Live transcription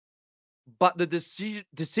But the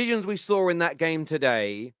decisions we saw in that game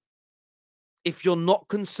today, if you're not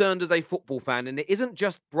concerned as a football fan, and it isn't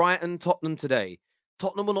just Brighton, Tottenham today.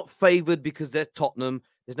 Tottenham are not favoured because they're Tottenham.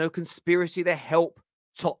 There's no conspiracy to help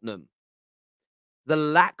Tottenham. The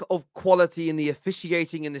lack of quality in the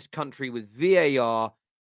officiating in this country with VAR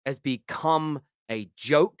has become a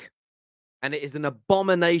joke, and it is an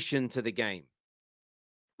abomination to the game.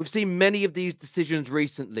 We've seen many of these decisions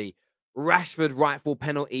recently. Rashford, rightful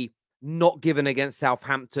penalty, not given against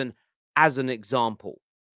Southampton, as an example.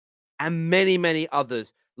 And many, many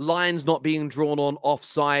others. Lines not being drawn on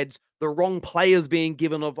offsides, the wrong players being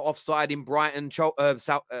given of offside in Brighton,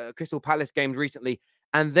 Crystal Palace games recently.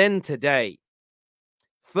 And then today,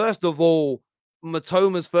 first of all,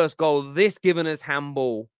 Matoma's first goal, this given as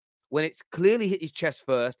handball, when it's clearly hit his chest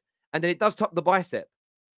first, and then it does top the bicep.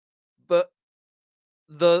 But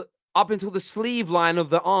up until the sleeve line of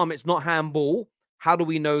the arm, it's not handball. How do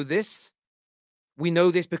we know this? We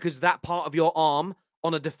know this because that part of your arm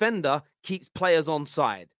on a defender keeps players on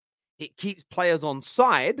side. It keeps players on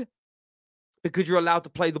side because you're allowed to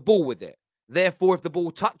play the ball with it. Therefore, if the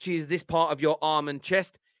ball touches this part of your arm and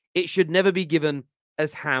chest, it should never be given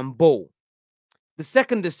as handball. The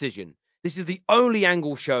second decision, this is the only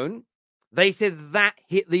angle shown. They said that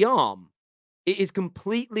hit the arm. It is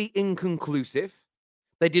completely inconclusive.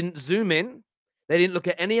 They didn't zoom in. They didn't look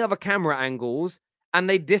at any other camera angles, and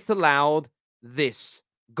they disallowed this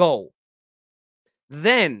goal.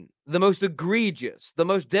 Then, the most egregious, the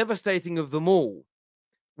most devastating of them all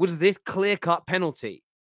was this clear-cut penalty.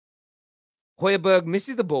 Højbjerg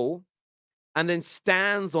misses the ball and then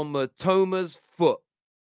stands on Matoma's foot.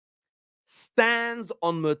 Stands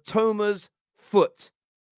on Matoma's foot.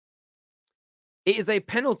 It is a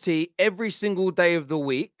penalty every single day of the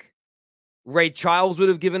week. Ray Charles would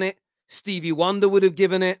have given it. Stevie Wonder would have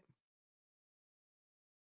given it.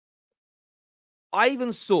 I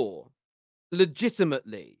even saw,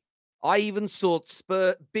 legitimately, big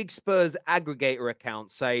Spurs aggregator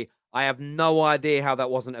accounts say, I have no idea how that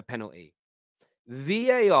wasn't a penalty.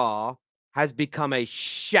 VAR has become a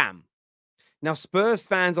sham. Now, Spurs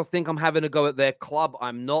fans, I think I'm having a go at their club.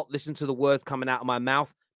 I'm not. Listen to the words coming out of my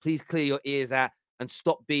mouth. Please clear your ears out and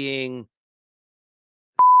stop being...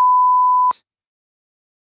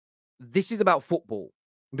 This is about football.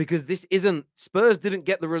 Because this isn't... Spurs didn't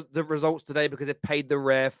get the results today because they paid the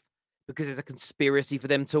ref, because there's a conspiracy for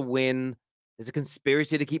them to win. There's a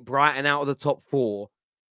conspiracy to keep Brighton out of the top four.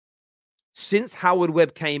 Since Howard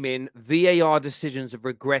Webb came in, VAR decisions have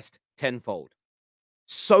regressed tenfold.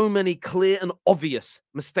 So many clear and obvious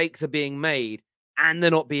mistakes are being made, and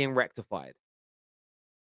they're not being rectified.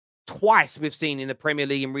 Twice we've seen in the Premier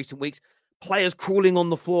League in recent weeks, players crawling on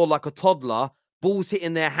the floor like a toddler, balls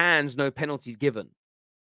hitting their hands, no penalties given.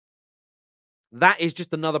 That is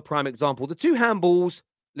just another prime example. The two handballs,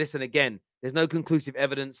 listen, again, there's no conclusive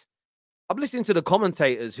evidence. I'm listening to the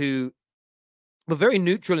commentators who were very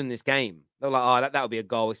neutral in this game. They're like, oh, that would be a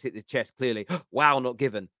goal. It's hit the chest, clearly. Wow, not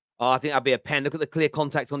given. Oh, I think that'd be a pen. Look at the clear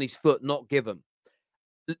contact on his foot, not given.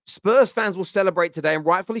 Spurs fans will celebrate today, and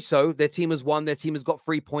rightfully so. Their team has won. Their team has got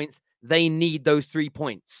 3 points. They need those 3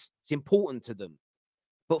 points. It's important to them.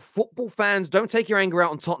 But football fans, don't take your anger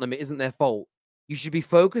out on Tottenham. It isn't their fault. You should be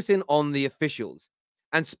focusing on the officials.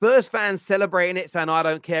 And Spurs fans celebrating it, saying, I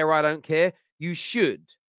don't care, I don't care. You should.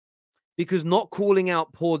 Because not calling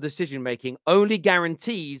out poor decision-making only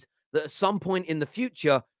guarantees that at some point in the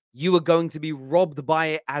future, you are going to be robbed by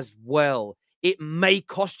it as well. It may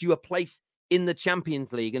cost you a place in the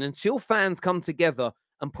Champions League. And until fans come together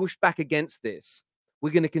and push back against this, we're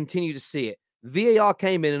going to continue to see it. VAR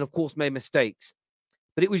came in and, of course, made mistakes.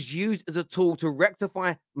 But it was used as a tool to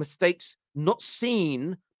rectify mistakes not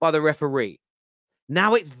seen by the referee.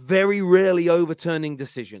 Now it's very rarely overturning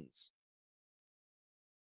decisions.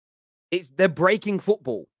 They're breaking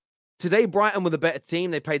football. Today, Brighton were the better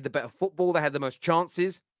team. They played the better football. They had the most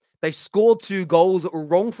chances. They scored 2 goals that were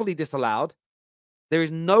wrongfully disallowed. There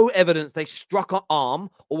is no evidence they struck an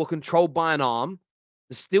arm or were controlled by an arm.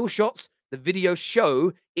 The still shots, the video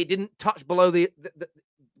show it didn't touch below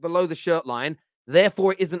the shirt line.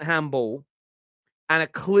 Therefore, it isn't handball. And a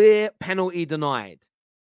clear penalty denied.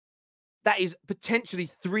 That is potentially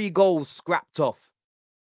 3 goals scrapped off.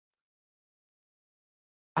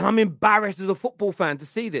 And I'm embarrassed as a football fan to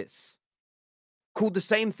see this. Called the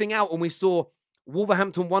same thing out when we saw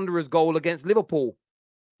Wolverhampton Wanderers' goal against Liverpool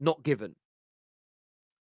not given.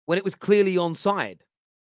 When it was clearly onside.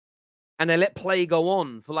 And they let play go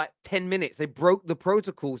on for like 10 minutes. They broke the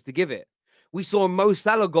protocols to give it. We saw a Mo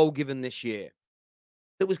Salah goal given this year.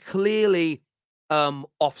 That was clearly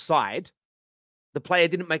offside. The player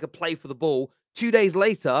didn't make a play for the ball. 2 days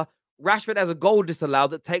later, Rashford has a goal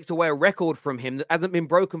disallowed that takes away a record from him that hasn't been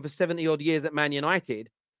broken for 70 odd years at Man United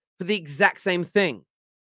for the exact same thing.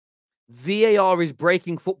 VAR is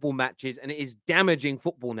breaking football matches and it is damaging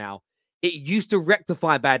football now. It used to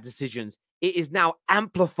rectify bad decisions. It is now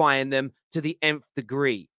amplifying them to the nth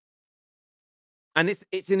degree. And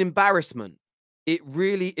it's an embarrassment. It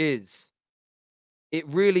really is. It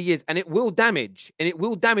really is. And it will damage. And it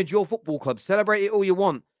will damage your football club. Celebrate it all you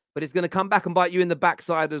want. But it's going to come back and bite you in the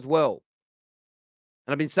backside as well.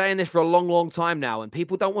 And I've been saying this for a long, long time now. And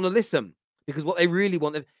people don't want to listen. Because what they really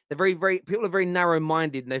want, people are very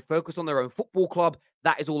narrow-minded and they focus on their own football club.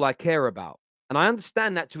 That is all I care about. And I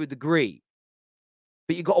understand that to a degree.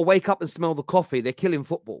 But you've got to wake up and smell the coffee. They're killing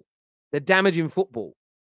football. They're damaging football.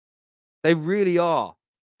 They really are.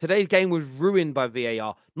 Today's game was ruined by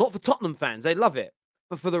VAR. Not for Tottenham fans. They love it.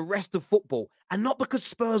 But for the rest of football. And not because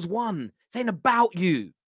Spurs won. It's ain't about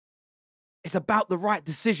you. It's about the right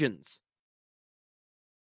decisions.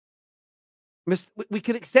 We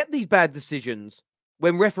can accept these bad decisions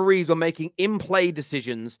when referees were making in-play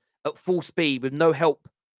decisions at full speed with no help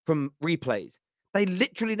from replays. They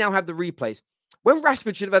literally now have the replays. When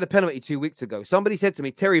Rashford should have had a penalty 2 weeks ago, somebody said to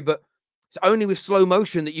me, Terry, but it's only with slow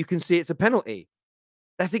motion that you can see it's a penalty.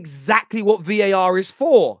 That's exactly what VAR is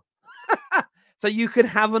for. So you can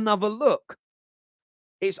have another look.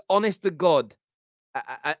 It's honest to God,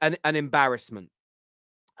 an embarrassment.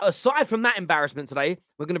 Aside from that embarrassment today,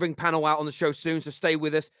 we're going to bring panel out on the show soon, so stay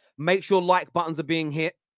with us. Make sure like buttons are being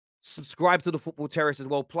hit. Subscribe to the Football Terrace as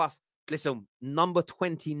well. Plus, listen, number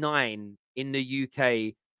 29 in the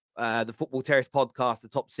UK, the Football Terrace podcast, the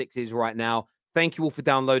top 6 is right now. Thank you all for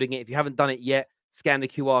downloading it. If you haven't done it yet, scan the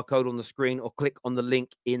QR code on the screen or click on the link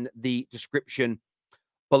in the description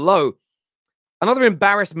below. Another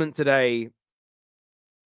embarrassment today,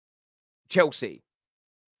 Chelsea.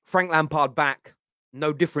 Frank Lampard back.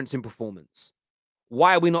 No difference in performance.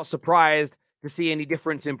 Why are we not surprised to see any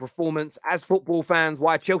difference in performance? As football fans,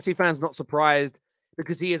 why Chelsea fans not surprised?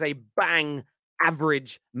 Because he is a bang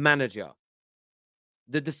average manager.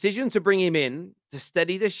 The decision to bring him in to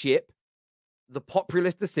steady the ship, the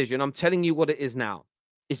populist decision, I'm telling you what it is now,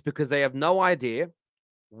 is because they have no idea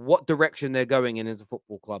what direction they're going in as a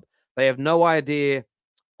football club. They have no idea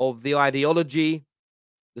of the ideology,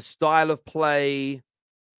 the style of play,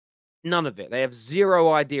 none of it. They have zero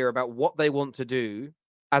idea about what they want to do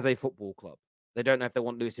as a football club. They don't know if they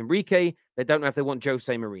want Luis Enrique. They don't know if they want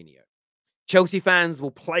Jose Mourinho. Chelsea fans will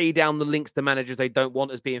play down the links to managers they don't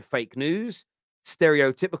want as being fake news.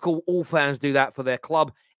 Stereotypical. All fans do that for their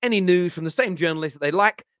club. Any news from the same journalist that they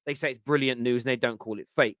like, they say it's brilliant news and they don't call it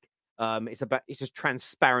fake. It's just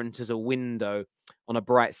transparent as a window on a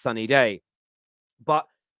bright sunny day. But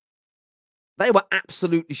they were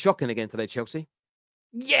absolutely shocking again today, Chelsea.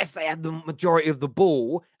 Yes, they had the majority of the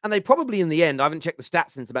ball, and they probably, in the end, I haven't checked the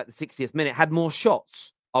stats since about the 60th minute, had more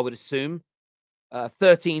shots, I would assume.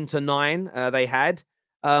 13-9 they had,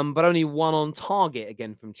 but only 1 on target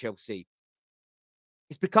again from Chelsea.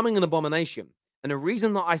 It's becoming an abomination. And the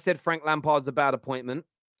reason that I said Frank Lampard's a bad appointment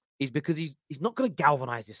is because he's not going to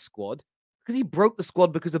galvanize his squad, because he broke the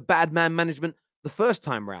squad because of bad man management the first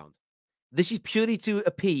time round. This is purely to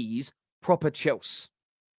appease proper Chelsea.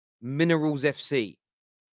 Minerals FC.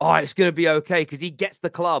 Oh, it's going to be okay because he gets the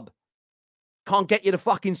club. Can't get you to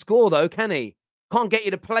fucking score, though, can he? Can't get you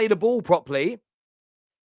to play the ball properly.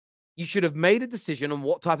 You should have made a decision on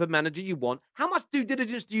what type of manager you want. How much due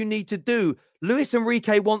diligence do you need to do? Luis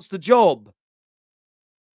Enrique wants the job.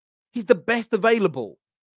 He's the best available.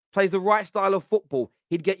 Plays the right style of football.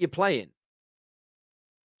 He'd get you playing.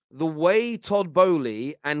 The way Todd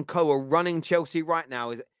Bowley and co are running Chelsea right now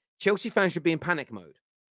is Chelsea fans should be in panic mode.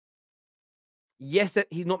 Yes, that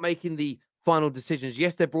he's not making the final decisions.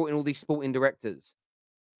 Yes, they brought in all these sporting directors.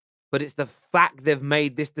 But it's the fact they've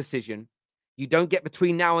made this decision. You don't get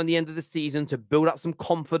between now and the end of the season to build up some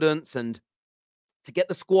confidence and to get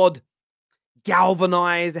the squad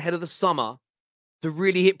galvanized ahead of the summer to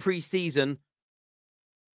really hit pre-season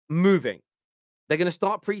moving. They're going to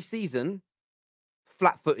start pre-season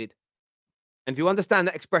flat-footed. And if you understand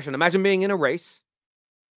that expression, imagine being in a race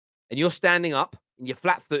and you're standing up and you're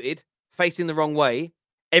flat-footed, facing the wrong way.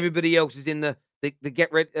 Everybody else is in the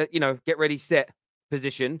get ready, get ready, set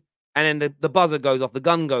position, and then the buzzer goes off, the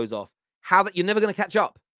gun goes off. You're never going to catch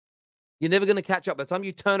up. You're never going to catch up. By the time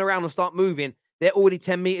you turn around and start moving, they're already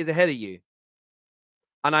 10 meters ahead of you.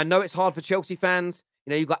 And I know it's hard for Chelsea fans.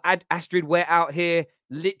 You know, you've got Astrid Ware out here,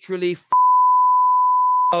 literally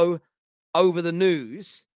over the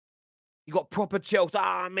news. You got proper Chelsea.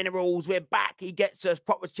 Minerals, we're back. He gets us.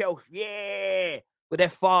 Proper Chelsea, yeah. With their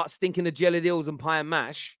farts stinking of jelly deals and pie and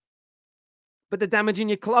mash. but they're damaging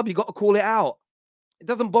your club. You got to call it out. It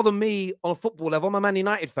doesn't bother me on a football level. I'm a Man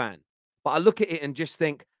United fan, but I look at it and just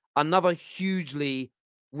think another hugely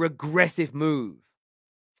regressive move.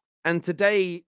 And today,